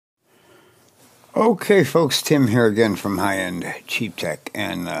Okay, folks, Tim here again from High End Cheap Tech,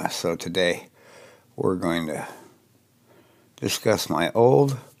 and so today we're going to discuss my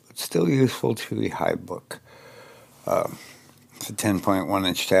old but still useful Chuwi HiBook. It's a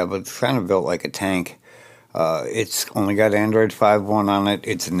 10.1-inch tablet. It's kind of built like a tank. It's only got Android 5.1 on it.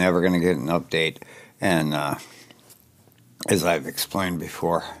 It's never going to get an update, and as I've explained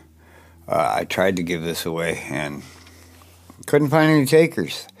before, I tried to give this away and couldn't find any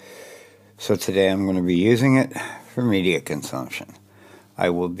takers. So today I'm going to be using it for media consumption.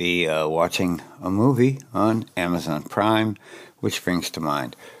 I will be watching a movie on Amazon Prime, which brings to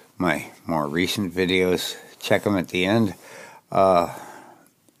mind my more recent videos. Check them at the end.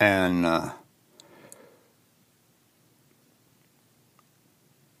 And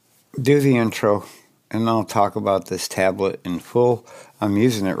do the intro, and I'll talk about this tablet in full. I'm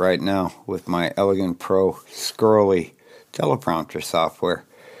using it right now with my Elegant Pro Scrolly teleprompter software.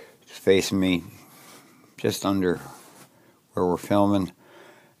 Facing me just under where we're filming,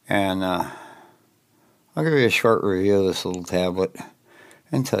 and I'll give you a short review of this little tablet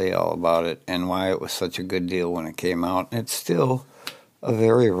and tell you all about it and why it was such a good deal when it came out. It's still a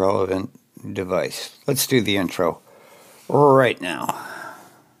very relevant device. Let's do the intro right now.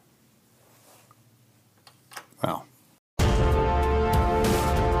 Well,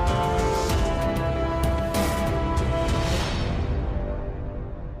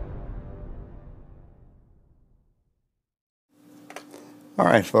 all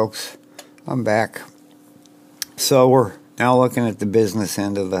right, folks, I'm back. So we're now looking at the business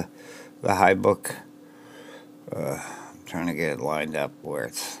end of the HiBook. I'm trying to get it lined up where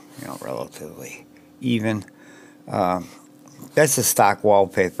it's relatively even. That's the stock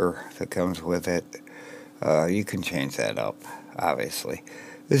wallpaper that comes with it. You can change that up, obviously.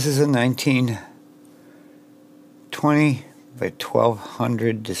 This is a 1920 by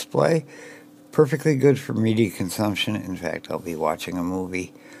 1200 display. Perfectly good for media consumption. In fact, I'll be watching a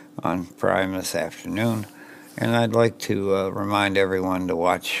movie on Prime this afternoon, and I'd like to remind everyone to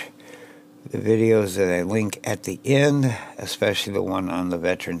watch the videos that I link at the end, especially the one on the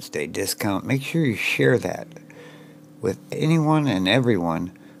Veterans Day discount. Make sure you share that with anyone and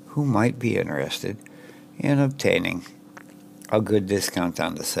everyone who might be interested in obtaining a good discount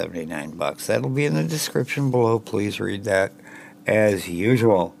on the $79. That'll be in the description below. Please read that as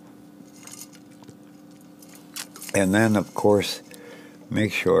usual. And then, of course,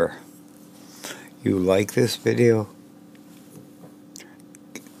 make sure you like this video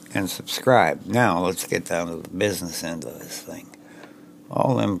and subscribe. Now, let's get down to the business end of this thing.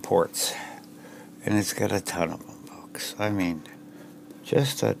 All imports. And it's got a ton of them, folks. I mean,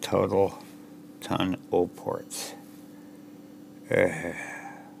 just a total ton of ports. Trying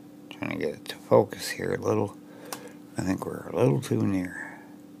to get it to focus here a little. I think we're a little too near.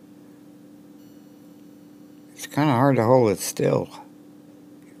 It's kind of hard to hold it still.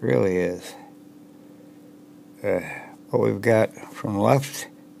 It really is. What we've got from left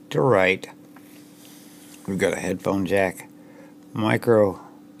to right, we've got a headphone jack, micro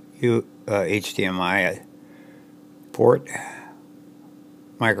HDMI port,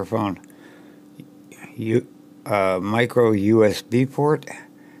 microphone, micro USB port,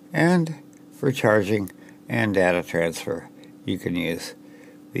 and for charging and data transfer, you can use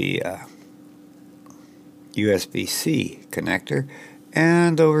the USB-C connector,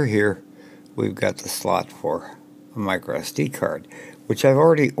 and over here we've got the slot for a micro SD card, which I've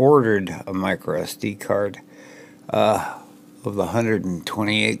already ordered a micro SD card of the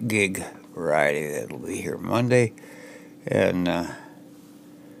 128 gig variety. That'll be here Monday, and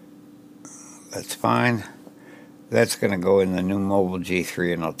that's fine. That's going to go in the new Mobile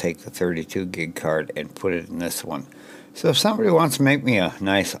G3, and I'll take the 32 gig card and put it in this one. So if somebody wants to make me a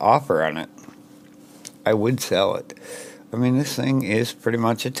nice offer on it, I would sell it. I mean, this thing is pretty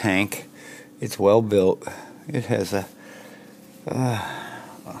much a tank. It's well built. It has a,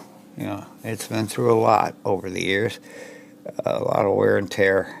 it's been through a lot over the years. A lot of wear and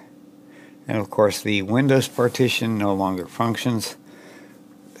tear. And of course, the Windows partition no longer functions.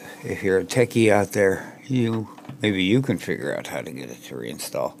 If you're a techie out there, maybe you can figure out how to get it to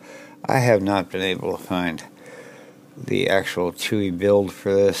reinstall. I have not been able to find the actual Chuwi build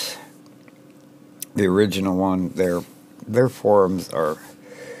for this. The original one, their forums are,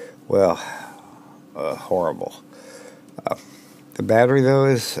 well, horrible. The battery, though,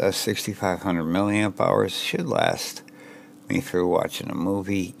 is 6,500 milliamp hours. Should last me through watching a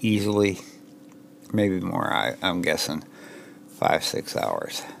movie easily. Maybe more, I'm guessing 5-6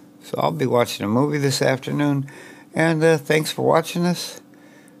 hours. So I'll be watching a movie this afternoon, and thanks for watching this,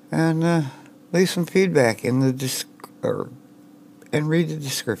 and leave some feedback in the and read the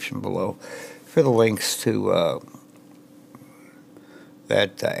description below. for the links to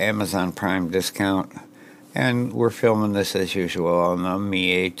that Amazon Prime discount. And we're filming this as usual on the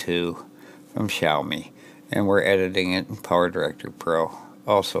Mi A2 from Xiaomi, and we're editing it in Power Director Pro,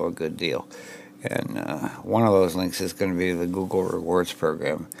 also a good deal. And one of those links is going to be the Google Rewards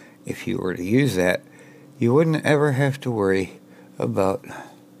program. If you were to use that, you wouldn't ever have to worry about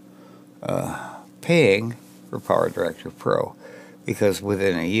paying for Power Director Pro, because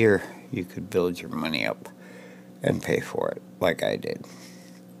within a year you could build your money up and pay for it, like I did,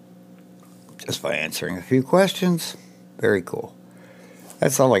 just by answering a few questions. Very cool.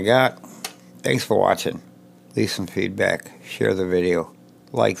 That's all I got. Thanks for watching. Leave some feedback, share the video,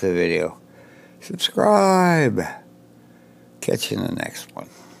 like the video, subscribe. Catch you in the next one.